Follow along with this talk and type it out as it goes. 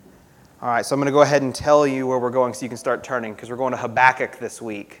All right, so I'm going to go ahead and tell you where we're going so you can start turning, because we're going to Habakkuk this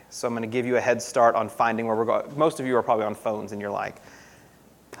week. So I'm going to give you a head start on finding where we're going. Most of you are probably on phones and you're like,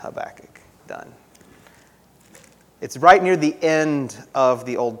 Habakkuk, done. It's right near the end of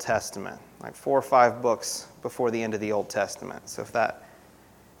the Old Testament, like 4 or 5 books before the end of the Old Testament. So if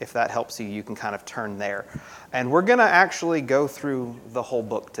that helps you, you can kind of turn there. And we're going to actually go through the whole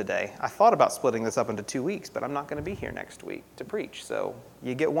book today. I thought about splitting this up into 2 weeks, but I'm not going to be here next week to preach. So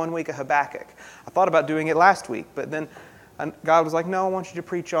you get 1 week of Habakkuk. I thought about doing it last week, but then God was like, no, I want you to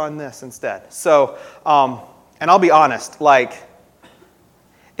preach on this instead. So, and I'll be honest, like,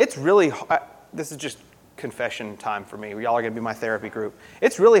 it's really, this is just confession time for me. Y'all are going to be my therapy group.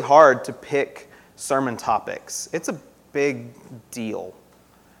 It's really hard to pick sermon topics. It's a big deal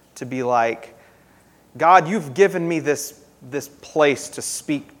to be like, God, you've given me this place to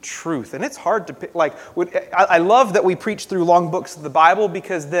speak truth. And it's hard to pick. Like, I love that we preach through long books of the Bible,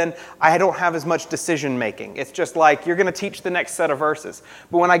 because then I don't have as much decision making. It's just like, you're going to teach the next set of verses.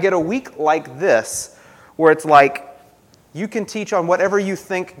 But when I get a week like this, where it's like, you can teach on whatever you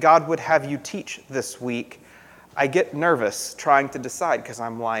think God would have you teach this week, I get nervous trying to decide, because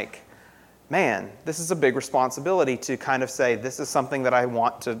I'm like, man, this is a big responsibility to kind of say, this is something that I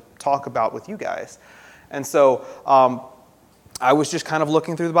want to talk about with you guys. And so I was just kind of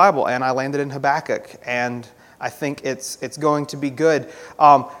looking through the Bible, and I landed in Habakkuk, and I think it's going to be good.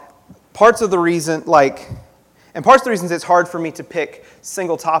 Parts of the reasons it's hard for me to pick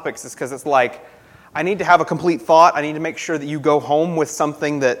single topics is because it's like, I need to have a complete thought. I need to make sure that you go home with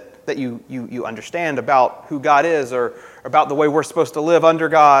something that you understand about who God is, or about the way we're supposed to live under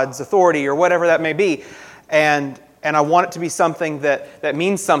God's authority, or whatever that may be. And I want it to be something that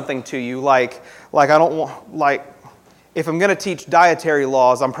means something to you. Like I don't want, like, if I'm going to teach dietary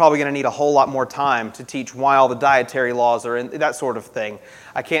laws, I'm probably going to need a whole lot more time to teach why all the dietary laws are in, that sort of thing.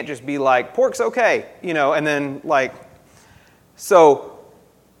 I can't just be like, pork's okay, and then like, so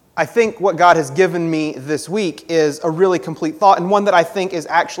I think what God has given me this week is a really complete thought, and one that I think is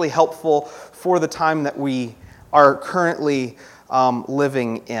actually helpful for the time that we are currently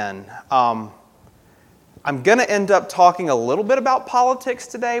living in. I'm going to end up talking a little bit about politics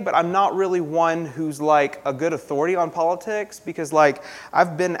today, but I'm not really one who's like a good authority on politics, because like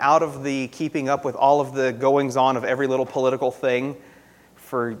I've been out of the keeping up with all of the goings-on of every little political thing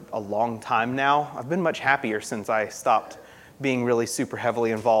for a long time now. I've been much happier since I stopped being really super heavily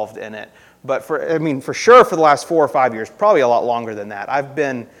involved in it. But for sure for the last 4 or 5 years, probably a lot longer than that, I've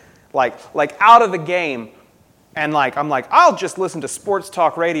been like out of the game. And I'm like, I'll just listen to sports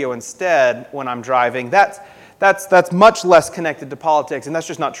talk radio instead when I'm driving. That's much less connected to politics, and that's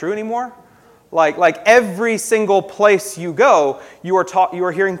just not true anymore. Like every single place you go, you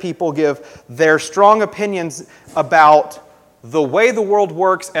are hearing people give their strong opinions about the way the world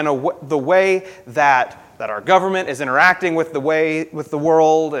works, and the way that our government is interacting with the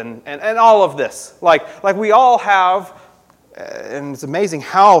world, and all of this. Like we all have, and it's amazing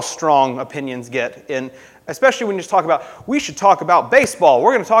how strong opinions get in. Especially when you just talk about, we should talk about baseball.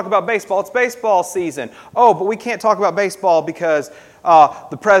 We're going to talk about baseball. It's baseball season. Oh, but we can't talk about baseball because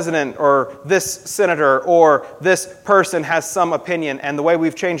the president or this senator or this person has some opinion, and the way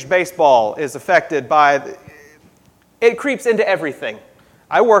we've changed baseball is affected by... It creeps into everything.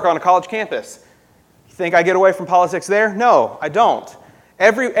 I work on a college campus. You think I get away from politics there? No, I don't.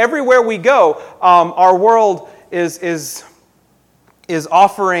 Everywhere we go, our world is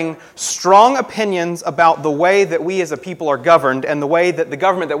offering strong opinions about the way that we as a people are governed, and the way that the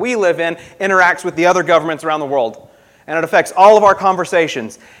government that we live in interacts with the other governments around the world. And it affects all of our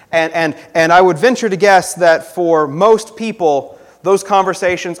conversations. And I would venture to guess that for most people, those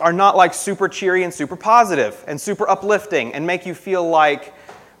conversations are not like super cheery and super positive and super uplifting and make you feel like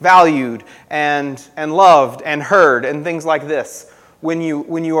valued and loved and heard and things like this when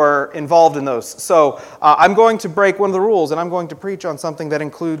you are involved in those. So I'm going to break one of the rules, and I'm going to preach on something that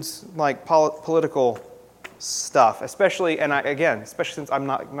includes like political stuff, especially since I'm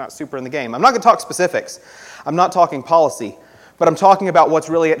not super in the game. I'm not going to talk specifics. I'm not talking policy, but I'm talking about what's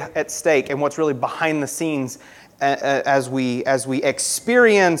really at stake and what's really behind the scenes as we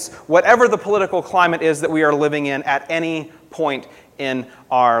experience whatever the political climate is that we are living in at any point in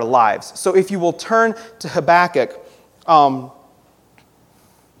our lives. So if you will turn to Habakkuk.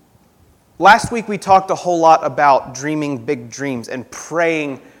 Last week we talked a whole lot about dreaming big dreams and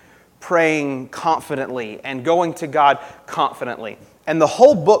praying confidently and going to God confidently. And the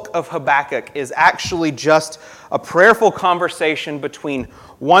whole book of Habakkuk is actually just a prayerful conversation between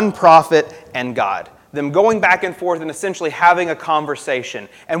one prophet and God. Them going back and forth and essentially having a conversation.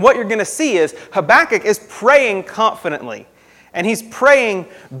 And what you're going to see is Habakkuk is praying confidently. And he's praying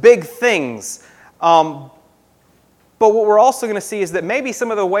big things. But what we're also going to see is that maybe some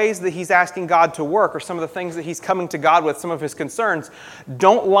of the ways that he's asking God to work, or some of the things that he's coming to God with, some of his concerns,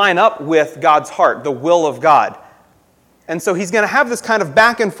 don't line up with God's heart, the will of God. And so he's going to have this kind of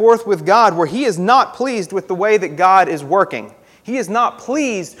back and forth with God where he is not pleased with the way that God is working. He is not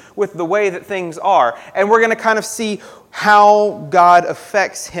pleased with the way that things are. And we're going to kind of see how God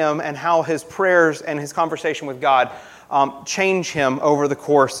affects him and how his prayers and his conversation with God change him over the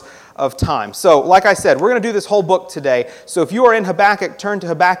course of time. So, like I said, we're going to do this whole book today. So if you are in Habakkuk, turn to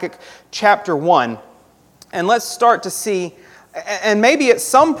Habakkuk chapter 1. And let's start to see, and maybe at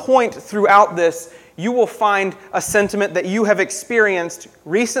some point throughout this, you will find a sentiment that you have experienced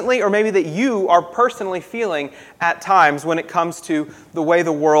recently, or maybe that you are personally feeling at times when it comes to the way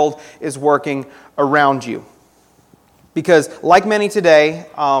the world is working around you. Because, like many today,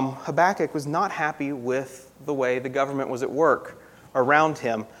 Habakkuk was not happy with the way the government was at work around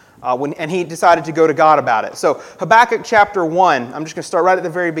him, and he decided to go to God about it. So Habakkuk chapter 1, I'm just going to start right at the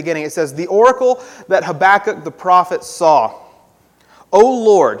very beginning. It says, "The oracle that Habakkuk the prophet saw. O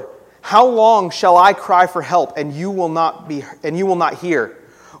Lord, how long shall I cry for help, and you will not hear?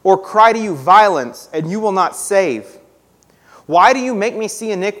 Or cry to you violence, and you will not save? Why do you make me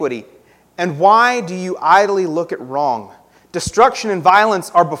see iniquity? And why do you idly look at wrong? Destruction and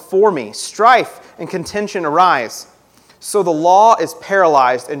violence are before me. Strife and contention arise. So the law is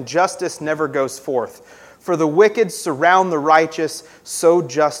paralyzed, and justice never goes forth. For the wicked surround the righteous, so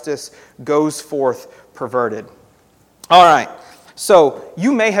justice goes forth perverted." All right, so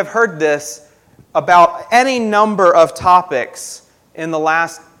you may have heard this about any number of topics in the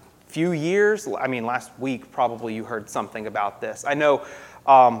last few years. I mean, last week probably you heard something about this. I know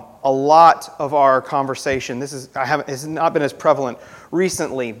a lot of our conversation, has not been as prevalent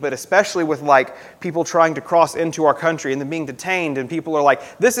recently, but especially with like people trying to cross into our country and then being detained, and people are like,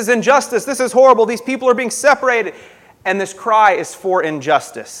 "This is injustice, this is horrible, these people are being separated." And this cry is for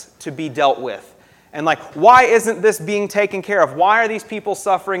injustice to be dealt with. And like, why isn't this being taken care of? Why are these people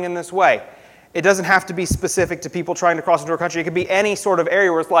suffering in this way? It doesn't have to be specific to people trying to cross into our country. It could be any sort of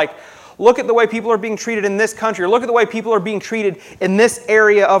area where it's like, look at the way people are being treated in this country, or look at the way people are being treated in this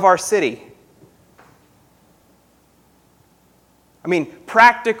area of our city. I mean,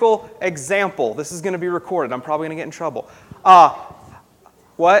 practical example. This is going to be recorded. I'm probably going to get in trouble.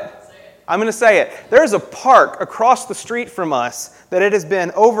 What? I'm going to say it. There's a park across the street from us that it has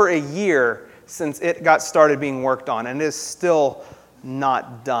been over a year since it got started being worked on, and it is still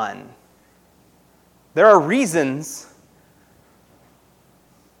not done. There are reasons,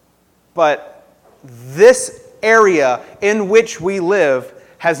 but this area in which we live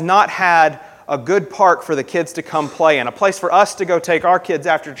has not had a good park for the kids to come play in, a place for us to go take our kids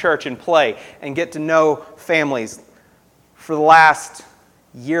after church and play and get to know families for the last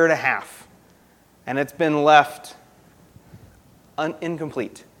year and a half. And it's been left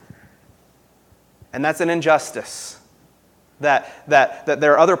incomplete. And that's an injustice. That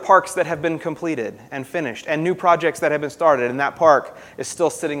there are other parks that have been completed and finished, and new projects that have been started, and that park is still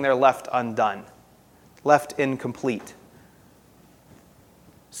sitting there left undone, left incomplete.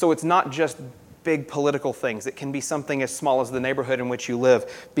 So it's not just big political things. It can be something as small as the neighborhood in which you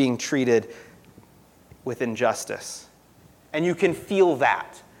live being treated with injustice. And you can feel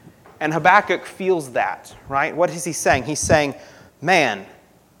that. And Habakkuk feels that, right? What is he saying? He's saying, man,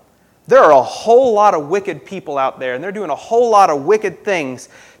 there are a whole lot of wicked people out there, and they're doing a whole lot of wicked things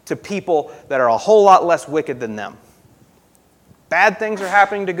to people that are a whole lot less wicked than them. Bad things are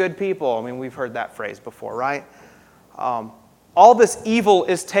happening to good people. I mean, we've heard that phrase before, right? All this evil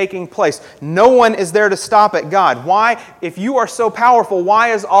is taking place. No one is there to stop it. God, why? If you are so powerful, why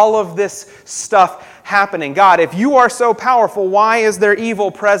is all of this stuff happening? God, if you are so powerful, why is there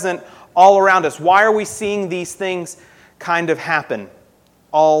evil present all around us? Why are we seeing these things kind of happen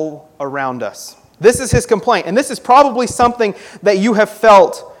all around us? This is his complaint, and this is probably something that you have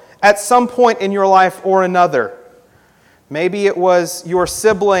felt at some point in your life or another. Maybe it was your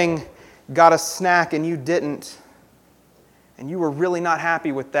sibling got a snack and you didn't, and you were really not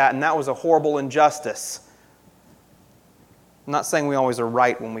happy with that, and that was a horrible injustice. I'm not saying we always are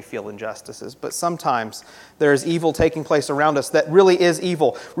right when we feel injustices, but sometimes there is evil taking place around us that really is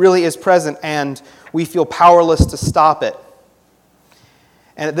evil, really is present, and we feel powerless to stop it.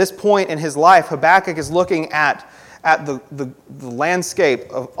 And at this point in his life, Habakkuk is looking at the landscape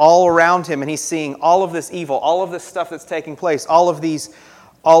of all around him, and he's seeing all of this evil, all of this stuff that's taking place, all of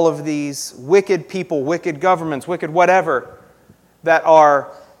these wicked people, wicked governments, wicked whatever, that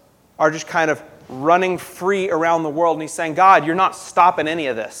are just kind of running free around the world. And he's saying, God, you're not stopping any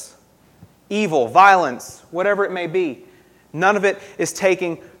of this. Evil, violence, whatever it may be. None of it is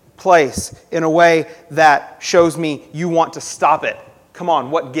taking place in a way that shows me you want to stop it. Come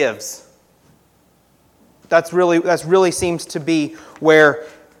on, what gives? That's really seems to be where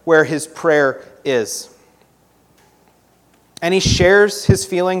his prayer is. And he shares his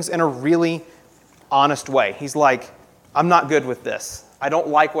feelings in a really honest way. He's like, I'm not good with this. I don't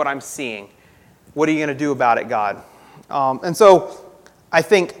like what I'm seeing. What are you going to do about it, God? And so I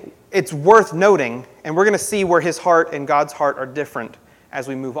think it's worth noting, and we're going to see where his heart and God's heart are different as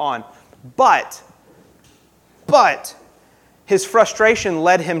we move on. But his frustration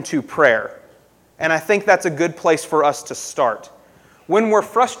led him to prayer. And I think that's a good place for us to start. When we're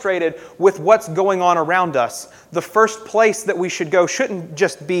frustrated with what's going on around us, the first place that we should go shouldn't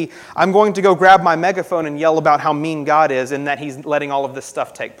just be, I'm going to go grab my megaphone and yell about how mean God is and that he's letting all of this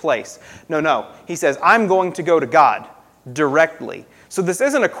stuff take place. No. He says, I'm going to go to God directly. So this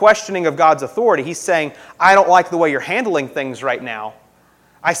isn't a questioning of God's authority. He's saying, I don't like the way you're handling things right now.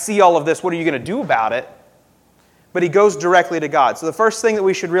 I see all of this. What are you going to do about it? But he goes directly to God. So the first thing that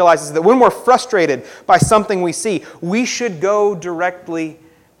we should realize is that when we're frustrated by something we see, we should go directly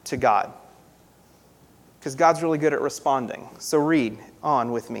to God. Because God's really good at responding. So read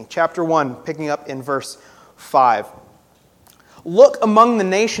on with me. Chapter 1, picking up in verse 5. Look among the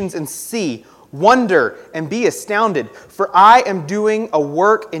nations and see, wonder and be astounded, for I am doing a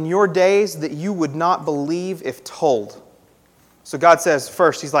work in your days that you would not believe if told. So God says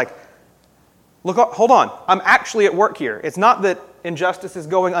first, he's like, look, hold on. I'm actually at work here. It's not that injustice is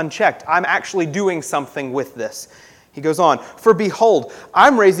going unchecked. I'm actually doing something with this. He goes on, for behold,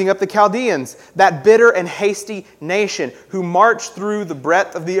 I'm raising up the Chaldeans, that bitter and hasty nation who march through the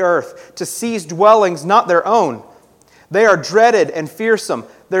breadth of the earth to seize dwellings not their own. They are dreaded and fearsome.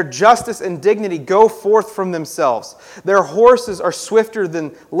 Their justice and dignity go forth from themselves. Their horses are swifter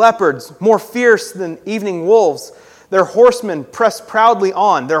than leopards, more fierce than evening wolves. Their horsemen press proudly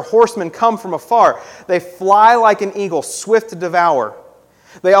on. Their horsemen come from afar. They fly like an eagle, swift to devour.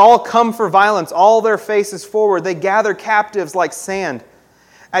 They all come for violence, all their faces forward. They gather captives like sand.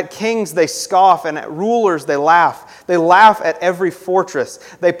 At kings they scoff, and at rulers they laugh. They laugh at every fortress.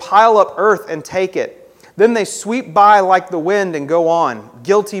 They pile up earth and take it. Then they sweep by like the wind and go on.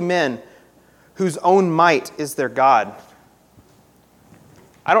 Guilty men whose own might is their God.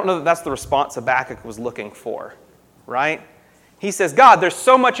 I don't know that that's the response Habakkuk was looking for. Right? He says, God, there's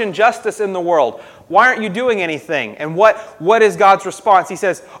so much injustice in the world. Why aren't you doing anything? And what is God's response? He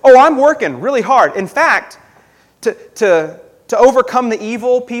says, I'm working really hard. In fact, to overcome the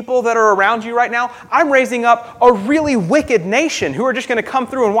evil people that are around you right now, I'm raising up a really wicked nation who are just going to come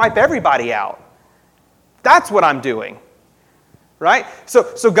through and wipe everybody out. That's what I'm doing. Right?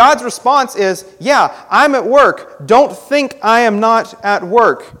 So God's response is, yeah, I'm at work. Don't think I am not at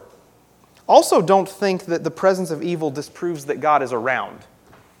work. Also, don't think that the presence of evil disproves that God is around.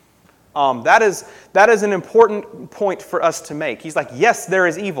 That is an important point for us to make. He's like, yes, there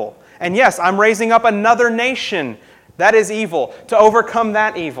is evil. And yes, I'm raising up another nation that is evil to overcome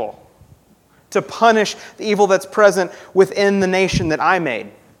that evil, to punish the evil that's present within the nation that I made.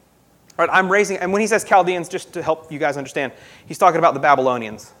 All right, and when he says Chaldeans, just to help you guys understand, he's talking about the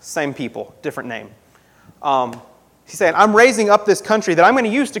Babylonians. Same people, different name. He's saying, I'm raising up this country that I'm going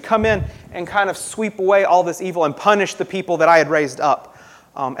to use to come in and kind of sweep away all this evil and punish the people that I had raised up.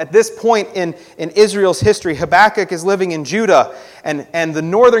 At this point in Israel's history, Habakkuk is living in Judah, and the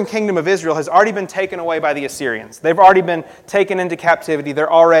northern kingdom of Israel has already been taken away by the Assyrians. They've already been taken into captivity.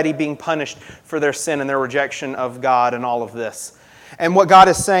 They're already being punished for their sin and their rejection of God and all of this. And what God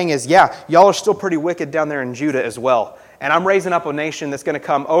is saying is, yeah, y'all are still pretty wicked down there in Judah as well. And I'm raising up a nation that's going to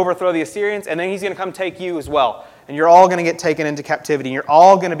come overthrow the Assyrians, and then he's going to come take you as well. And you're all going to get taken into captivity. And you're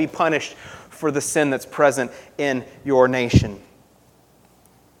all going to be punished for the sin that's present in your nation.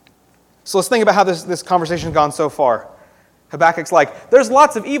 So let's think about how this conversation has gone so far. Habakkuk's like, there's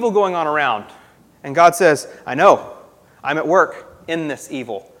lots of evil going on around. And God says, I know. I'm at work in this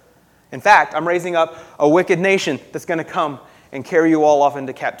evil. In fact, I'm raising up a wicked nation that's going to come and carry you all off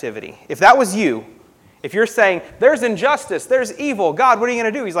into captivity. If that was you, if you're saying, there's injustice, there's evil, God, what are you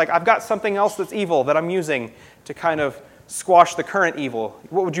going to do? He's like, I've got something else that's evil that I'm using to kind of squash the current evil.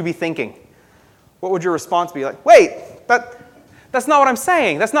 What would you be thinking? What would your response be? Like, wait, that's not what I'm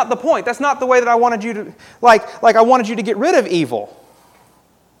saying. That's not the point. That's not the way that I wanted you to, like I wanted you to get rid of evil.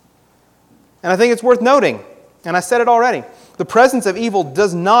 And I think it's worth noting, and I said it already, the presence of evil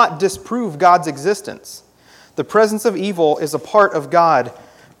does not disprove God's existence. The presence of evil is a part of God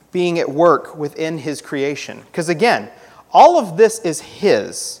being at work within His creation. Because again, all of this is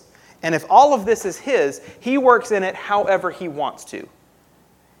His. And if all of this is His, He works in it however He wants to.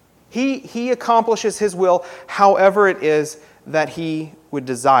 He accomplishes his will however it is that he would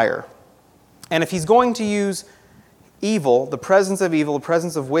desire. And if he's going to use evil, the presence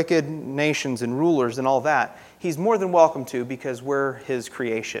of wicked nations and rulers and all that, he's more than welcome to, because we're his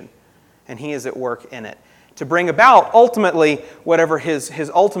creation and he is at work in it to bring about ultimately whatever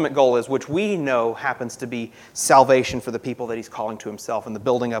his ultimate goal is, which we know happens to be salvation for the people that he's calling to himself and the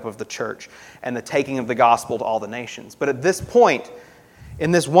building up of the church and the taking of the gospel to all the nations. But at this point,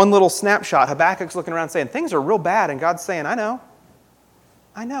 in this one little snapshot, Habakkuk's looking around saying, things are real bad, and God's saying, I know,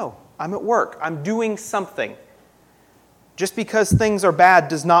 I'm at work, I'm doing something. Just because things are bad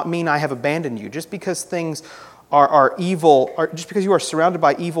does not mean I have abandoned you. Just because things are evil, or just because you are surrounded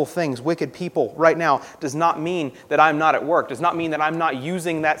by evil things, wicked people right now, does not mean that I'm not at work, does not mean that I'm not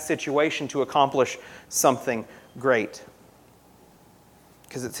using that situation to accomplish something great.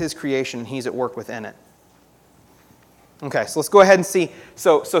 Because it's his creation and he's at work within it. Okay, so let's go ahead and see.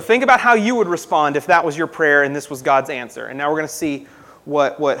 So think about how you would respond if that was your prayer and this was God's answer. And now we're going to see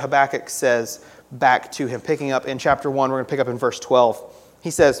what Habakkuk says back to him. Picking up in chapter 1, we're going to pick up in verse 12.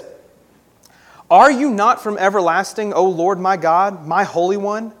 He says, "Are you not from everlasting, O Lord my God, my Holy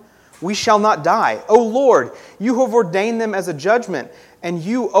One? We shall not die. O Lord, you have ordained them as a judgment, and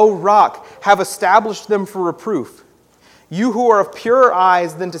you, O Rock, have established them for reproof. You who are of purer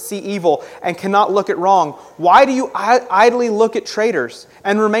eyes than to see evil and cannot look at wrong, why do you idly look at traitors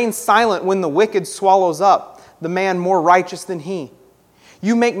and remain silent when the wicked swallows up the man more righteous than he?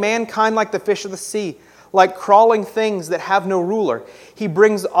 You make mankind like the fish of the sea, like crawling things that have no ruler. He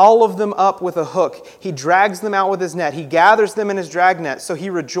brings all of them up with a hook. He drags them out with his net. He gathers them in his dragnet, so he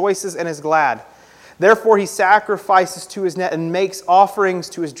rejoices and is glad. Therefore he sacrifices to his net and makes offerings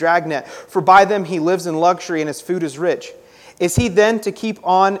to his dragnet, for by them he lives in luxury and his food is rich. Is he then to keep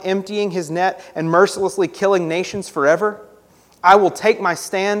on emptying his net and mercilessly killing nations forever? I will take my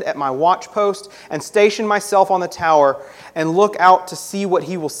stand at my watchpost and station myself on the tower and look out to see what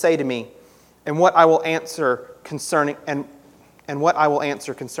he will say to me and what I will answer concerning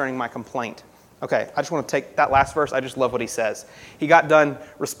my complaint." Okay, I just want to take that last verse. I just love what he says. He got done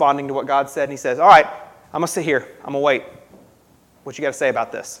responding to what God said, and he says, all right, I'm going to sit here. I'm going to wait. What you got to say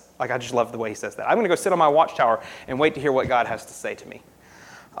about this? I just love the way he says that. I'm going to go sit on my watchtower and wait to hear what God has to say to me.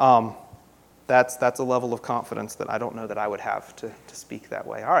 That's a level of confidence that I don't know that I would have to speak that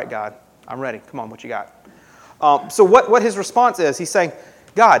way. All right, God, I'm ready. Come on, what you got? So what his response is, he's saying,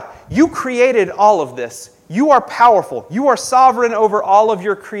 God, you created all of this. You are powerful. You are sovereign over all of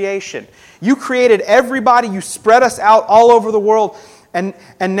your creation. You created everybody. You spread us out all over the world. And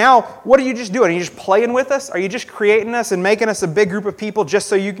now, what are you just doing? Are you just playing with us? Are you just creating us and making us a big group of people just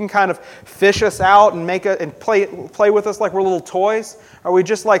so you can kind of fish us out and play with us like we're little toys? Are we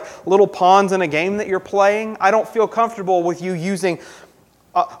just like little pawns in a game that you're playing? I don't feel comfortable with you using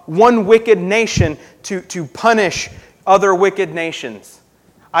one wicked nation to punish other wicked nations.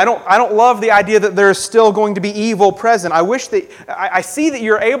 I don't love the idea that there's still going to be evil present. I see that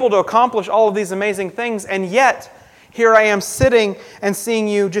you're able to accomplish all of these amazing things, and yet here I am sitting and seeing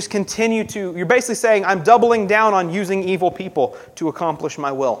you just continue to, you're basically saying, I'm doubling down on using evil people to accomplish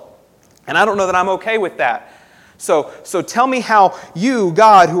my will. And I don't know that I'm okay with that. So tell me how you,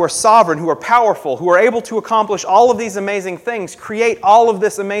 God, who are sovereign, who are powerful, who are able to accomplish all of these amazing things, create all of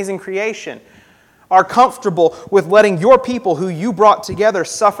this amazing creation, are comfortable with letting your people who you brought together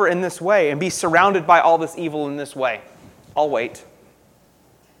suffer in this way and be surrounded by all this evil in this way. I'll wait.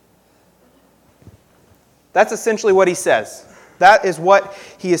 That's essentially what he says. That is what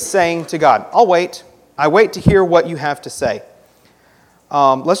he is saying to God. I'll wait. I wait to hear what you have to say.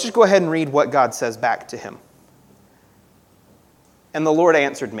 Let's just go ahead and read what God says back to him. And the Lord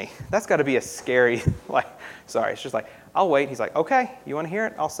answered me. That's got to be a scary, it's just like, I'll wait. He's like, okay, you want to hear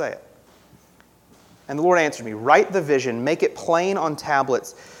it? I'll say it. And the Lord answered me, write the vision, make it plain on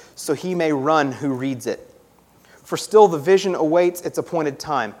tablets, so he may run who reads it. For still the vision awaits its appointed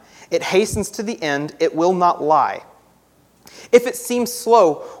time. It hastens to the end, it will not lie. If it seems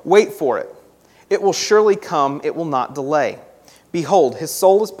slow, wait for it. It will surely come, it will not delay. Behold, his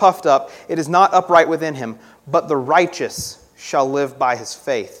soul is puffed up, it is not upright within him, but the righteous shall live by his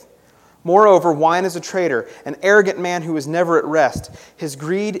faith. Moreover, wine is a traitor, an arrogant man who is never at rest. His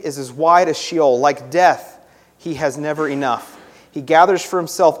greed is as wide as Sheol. Like death, he has never enough. He gathers for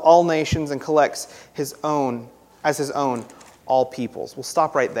himself all nations and collects his own all peoples. We'll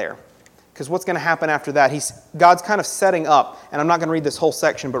stop right there. Because what's going to happen after that, God's kind of setting up, and I'm not going to read this whole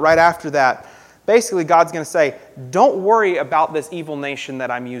section, but right after that, basically God's going to say, don't worry about this evil nation that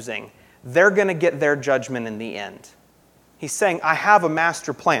I'm using. They're going to get their judgment in the end. He's saying, I have a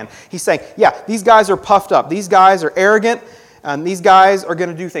master plan. He's saying, yeah, these guys are puffed up. These guys are arrogant. these guys are going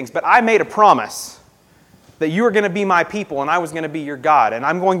to do things, but I made a promise that you are going to be my people and I was going to be your God, and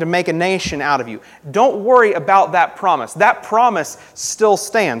I'm going to make a nation out of you. Don't worry about that promise. That promise still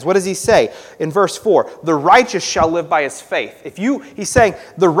stands. What does he say in verse 4? The righteous shall live by his faith. He's saying,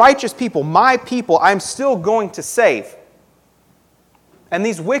 the righteous people, my people, I'm still going to save. And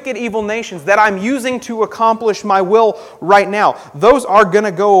these wicked, evil nations that I'm using to accomplish my will right now, those are going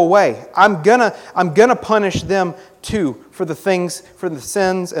to go away. I'm gonna punish them too for the things, for the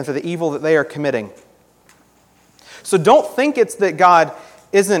sins, and for the evil that they are committing. So don't think it's that God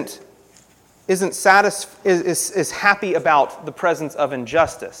isn't happy about the presence of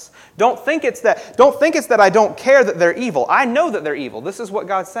injustice. Don't think it's that I don't care that they're evil. I know that they're evil. This is what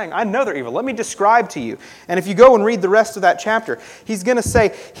God's saying. I know they're evil. Let me describe to you. And if you go and read the rest of that chapter, he's going to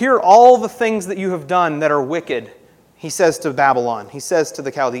say, here are all the things that you have done that are wicked. He says to Babylon. He says to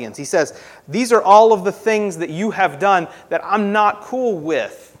the Chaldeans. He says, these are all of the things that you have done that I'm not cool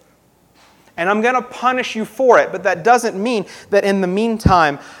with. And I'm going to punish you for it. But that doesn't mean that in the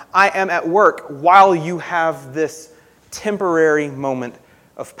meantime, I am at work while you have this temporary moment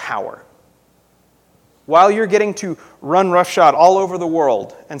of power. While you're getting to run roughshod all over the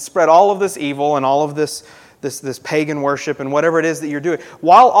world and spread all of this evil and all of this pagan worship and whatever it is that you're doing,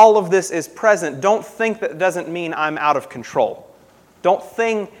 while all of this is present, don't think that doesn't mean I'm out of control. Don't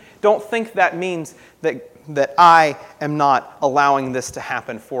think that means that I am not allowing this to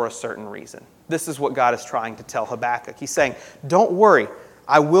happen for a certain reason. This is what God is trying to tell Habakkuk. He's saying, don't worry,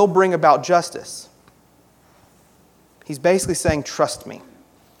 I will bring about justice. He's basically saying, trust me.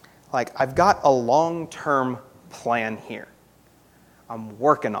 Like, I've got a long-term plan here. I'm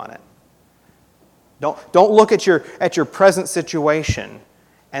working on it. Don't look at your present situation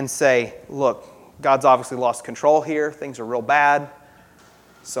and say, look, God's obviously lost control here. Things are real bad.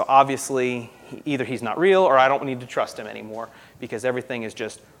 So obviously, either he's not real or I don't need to trust him anymore because everything is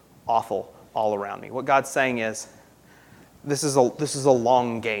just awful all around me. What God's saying is, this is a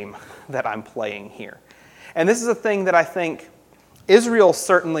long game that I'm playing here. And this is a thing that I think Israel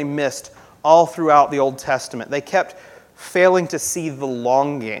certainly missed all throughout the Old Testament. They kept failing to see the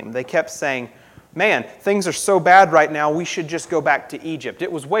long game. They kept saying, man, things are so bad right now, we should just go back to Egypt.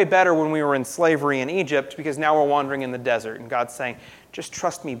 It was way better when we were in slavery in Egypt because now we're wandering in the desert. And God's saying, just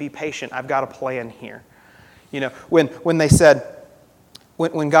trust me, be patient. I've got a plan here. You know, when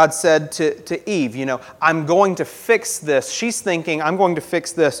God said to Eve, I'm going to fix this. She's thinking, I'm going to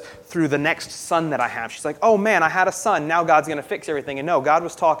fix this through the next son that I have. She's like, oh man, I had a son. Now God's going to fix everything. And no, God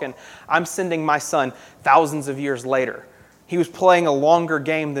was talking, I'm sending my son thousands of years later. He was playing a longer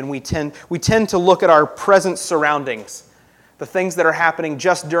game than we tend to look at our present surroundings. The things that are happening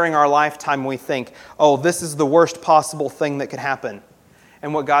just during our lifetime, we think, oh, this is the worst possible thing that could happen.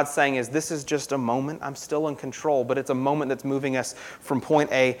 And what God's saying is, this is just a moment. I'm still in control, but it's a moment that's moving us from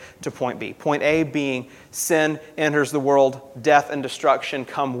point A to point B. Point A being sin enters the world, death and destruction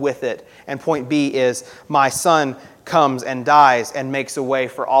come with it. And point B is my son comes and dies and makes a way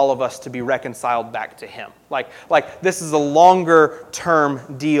for all of us to be reconciled back to him. Like this is a longer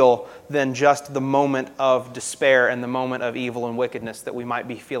term deal than just the moment of despair and the moment of evil and wickedness that we might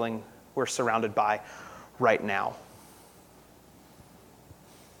be feeling we're surrounded by right now.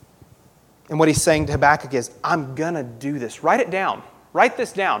 And what he's saying to Habakkuk is, I'm going to do this. Write it down. Write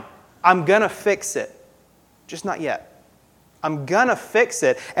this down. I'm going to fix it. Just not yet. I'm going to fix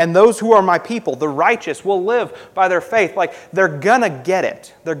it. And those who are my people, the righteous, will live by their faith. Like, they're going to get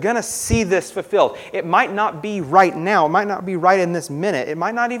it. They're going to see this fulfilled. It might not be right now. It might not be right in this minute. It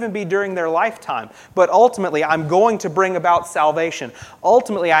might not even be during their lifetime. But ultimately, I'm going to bring about salvation.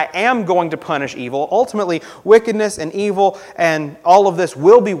 Ultimately, I am going to punish evil. Ultimately, wickedness and evil and all of this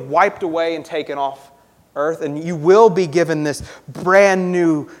will be wiped away and taken off earth. And you will be given this brand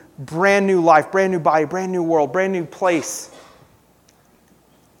new life, brand new body, brand new world, brand new place.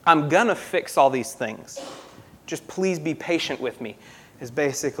 I'm going to fix all these things. Just please be patient with me, is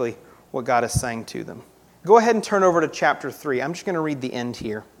basically what God is saying to them. Go ahead and turn over to chapter 3. I'm just going to read the end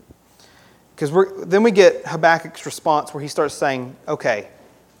here. Because then we get Habakkuk's response where he starts saying, okay,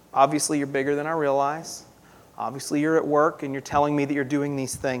 obviously you're bigger than I realize. Obviously you're at work and you're telling me that you're doing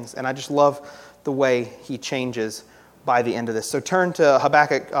these things. And I just love the way he changes by the end of this. So turn to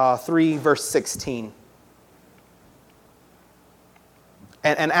Habakkuk 3, verse 16.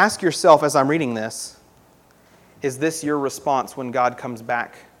 And ask yourself as I'm reading this, is this your response when God comes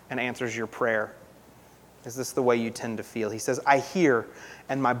back and answers your prayer? Is this the way you tend to feel? He says, I hear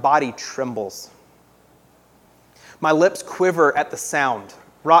and my body trembles. My lips quiver at the sound.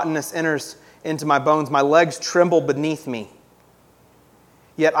 Rottenness enters into my bones. My legs tremble beneath me.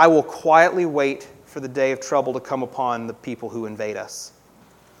 Yet I will quietly wait for the day of trouble to come upon the people who invade us.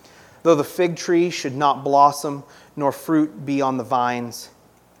 Though the fig tree should not blossom, nor fruit be on the vines,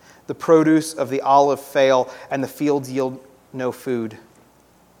 the produce of the olive fail, and the fields yield no food.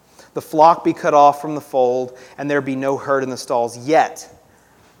 The flock be cut off from the fold, and there be no herd in the stalls. Yet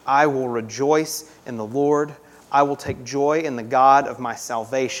I will rejoice in the Lord. I will take joy in the God of my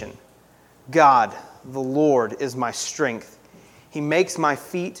salvation. God, the Lord, is my strength. He makes my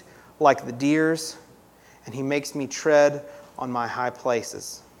feet like the deer's, and He makes me tread on my high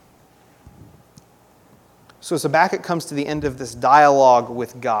places. So as Habakkuk comes to the end of this dialogue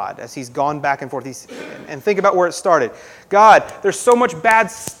with God, as he's gone back and forth, and think about where it started. God, there's so much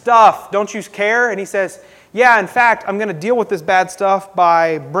bad stuff. Don't you care? And he says, yeah, in fact, I'm going to deal with this bad stuff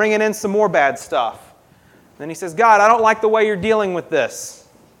by bringing in some more bad stuff. Then he says, God, I don't like the way you're dealing with this.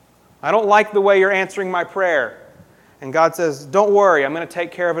 I don't like the way you're answering my prayer. And God says, don't worry, I'm going to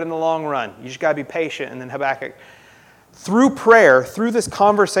take care of it in the long run. You just got to be patient. And then Habakkuk, through prayer, through this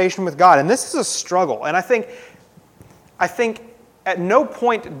conversation with God, and this is a struggle. And I think at no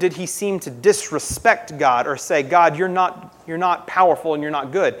point did he seem to disrespect God or say, God, you're not powerful and you're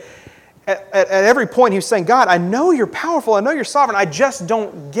not good. At every point he was saying, God, I know you're powerful, I know you're sovereign, I just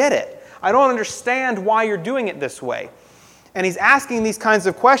don't get it. I don't understand why you're doing it this way. And he's asking these kinds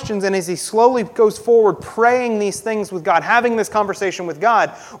of questions, and as he slowly goes forward praying these things with God, having this conversation with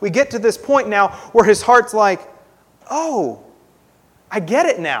God, we get to this point now where his heart's like, oh, I get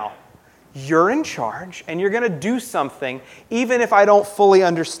it now. You're in charge, and you're going to do something, even if I don't fully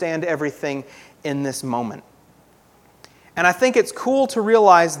understand everything in this moment. And I think it's cool to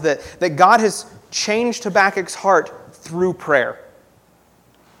realize that God has changed Habakkuk's heart through prayer.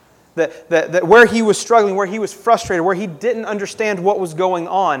 That where he was struggling, where he was frustrated, where he didn't understand what was going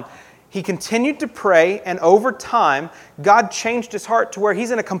on, he continued to pray, and over time, God changed his heart to where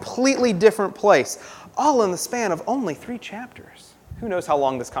he's in a completely different place, all in the span of only 3 chapters. Who knows how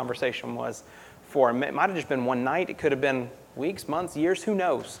long this conversation was for him? It might have just been one night. It could have been weeks, months, years. Who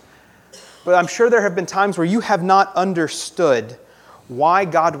knows? But I'm sure there have been times where you have not understood why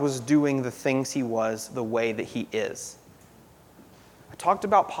God was doing the things He was the way that He is. I talked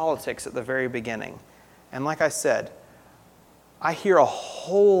about politics at the very beginning. And like I said, I hear a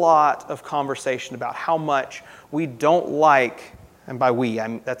whole lot of conversation about how much we don't like, and by we,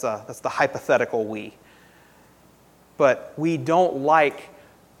 that's the hypothetical we. But we don't like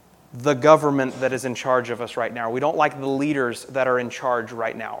the government that is in charge of us right now. We don't like the leaders that are in charge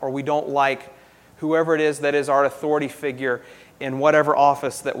right now. Or we don't like whoever it is that is our authority figure in whatever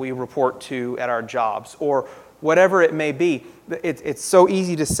office that we report to at our jobs. Or whatever it may be. It's so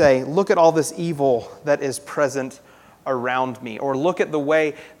easy to say, look at all this evil that is present around me. Or look at the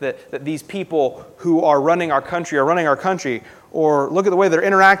way that these people who are running our country are running our country. Or look at the way they're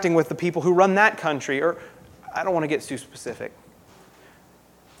interacting with the people who run that country. Or I don't want to get too specific.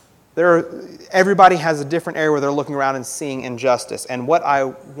 Everybody has a different area where they're looking around and seeing injustice. And what I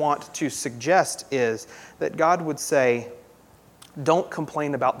want to suggest is that God would say, don't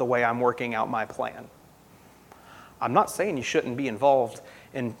complain about the way I'm working out my plan. I'm not saying you shouldn't be involved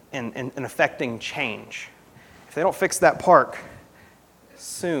in affecting change. If they don't fix that park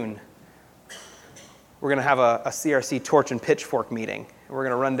soon, we're going to have a CRC torch and pitchfork meeting. We're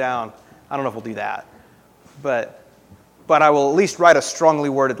going to run down. I don't know if we'll do that. But I will at least write a strongly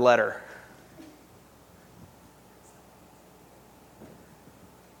worded letter.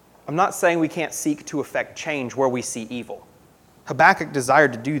 I'm not saying we can't seek to effect change where we see evil. Habakkuk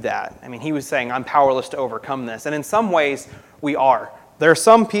desired to do that. I mean, he was saying, I'm powerless to overcome this. And in some ways, we are. There are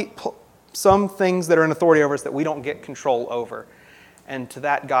some things that are in authority over us that we don't get control over. And to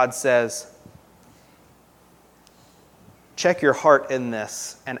that, God says, check your heart in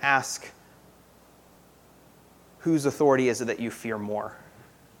this and ask, whose authority is it that you fear more?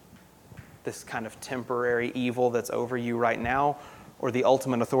 This kind of temporary evil that's over you right now, or the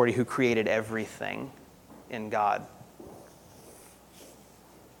ultimate authority who created everything in God?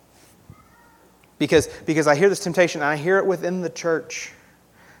 Because I hear this temptation, and I hear it within the church.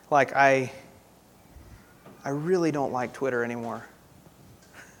 Like, I really don't like Twitter anymore.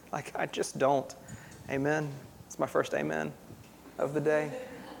 Like, I just don't. Amen. It's my first amen of the day.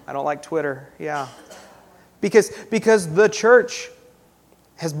 I don't like Twitter. Yeah. Because the church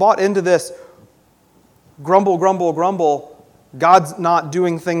has bought into this grumble, grumble, grumble, God's not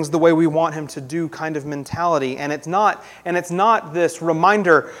doing things the way we want Him to do kind of mentality. And it's not this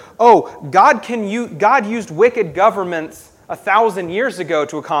reminder, oh, God used wicked governments 1,000 years ago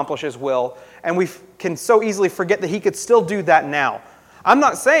to accomplish His will, and we can so easily forget that He could still do that now. I'm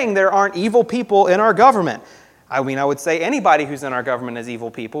not saying there aren't evil people in our government. I mean, I would say anybody who's in our government is evil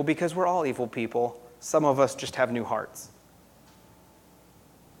people because we're all evil people. Some of us just have new hearts.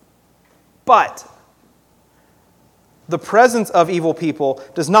 But the presence of evil people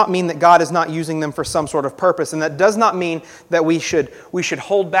does not mean that God is not using them for some sort of purpose. And that does not mean that we should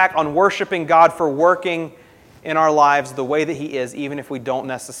hold back on worshiping God for working in our lives the way that He is, even if we don't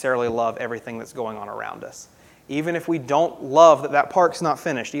necessarily love everything that's going on around us. Even if we don't love that park's not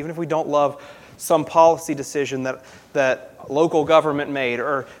finished. Even if we don't love some policy decision that local government made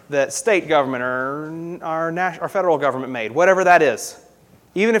or that state government or our federal government made. Whatever that is.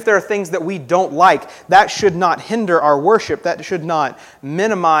 Even if there are things that we don't like, that should not hinder our worship. That should not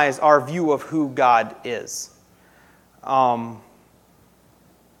minimize our view of who God is. I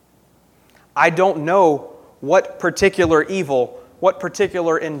don't know what particular evil, what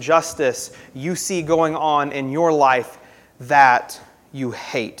particular injustice you see going on in your life that you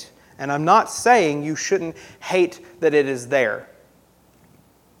hate. And I'm not saying you shouldn't hate that it is there.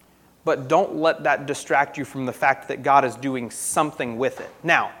 But don't let that distract you from the fact that God is doing something with it.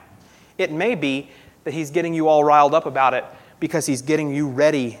 Now, it may be that He's getting you all riled up about it because He's getting you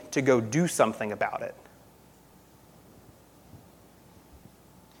ready to go do something about it.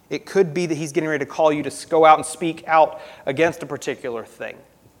 It could be that He's getting ready to call you to go out and speak out against a particular thing.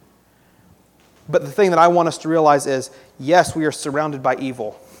 But the thing that I want us to realize is, yes, we are surrounded by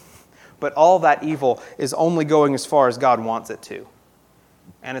evil. But all that evil is only going as far as God wants it to.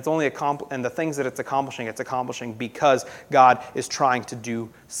 And it's only and the things that it's accomplishing because God is trying to do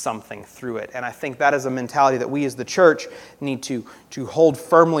something through it. And I think that is a mentality that we as the church need to hold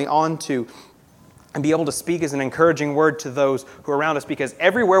firmly onto and be able to speak as an encouraging word to those who are around us, because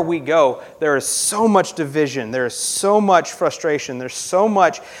everywhere we go, there is so much division, there is so much frustration, there's so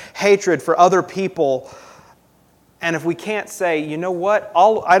much hatred for other people. And if we can't say, you know what,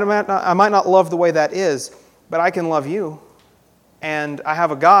 I might not love the way that is, but I can love you. And I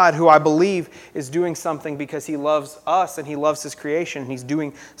have a God who I believe is doing something because He loves us and He loves His creation and He's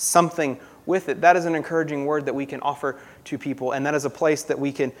doing something with it. That is an encouraging word that we can offer to people. And that is a place that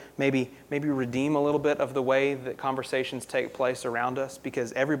we can maybe redeem a little bit of the way that conversations take place around us,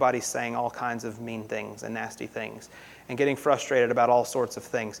 because everybody's saying all kinds of mean things and nasty things and getting frustrated about all sorts of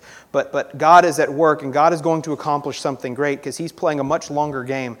things. But God is at work, and God is going to accomplish something great because He's playing a much longer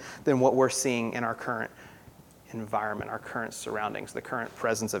game than what we're seeing in our current environment, our current surroundings, the current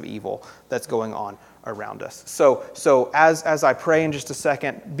presence of evil that's going on around us. So as I pray in just a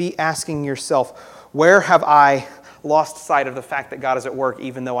second, be asking yourself, where have I lost sight of the fact that God is at work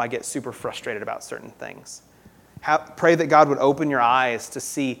even though I get super frustrated about certain things? Pray that God would open your eyes to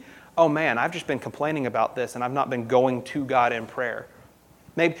see, oh man, I've just been complaining about this and I've not been going to God in prayer.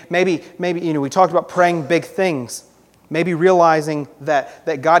 Maybe we talked about praying big things. Maybe realizing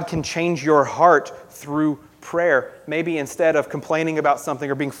that God can change your heart through prayer. Maybe instead of complaining about something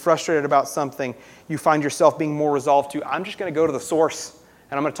or being frustrated about something, you find yourself being more resolved to, I'm just going to go to the source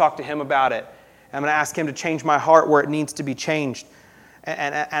and I'm going to talk to Him about it. And I'm going to ask Him to change my heart where it needs to be changed,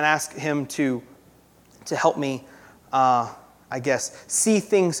 and ask Him to help me, see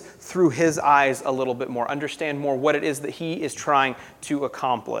things through His eyes a little bit more, understand more what it is that He is trying to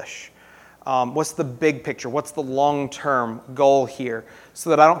accomplish. What's the big picture? What's the long-term goal here?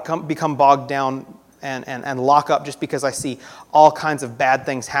 So that I don't become bogged down and lock up just because I see all kinds of bad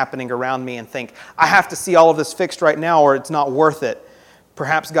things happening around me and think, I have to see all of this fixed right now or it's not worth it.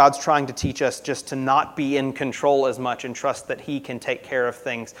 Perhaps God's trying to teach us just to not be in control as much and trust that He can take care of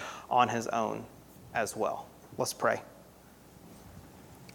things on His own as well. Let's pray.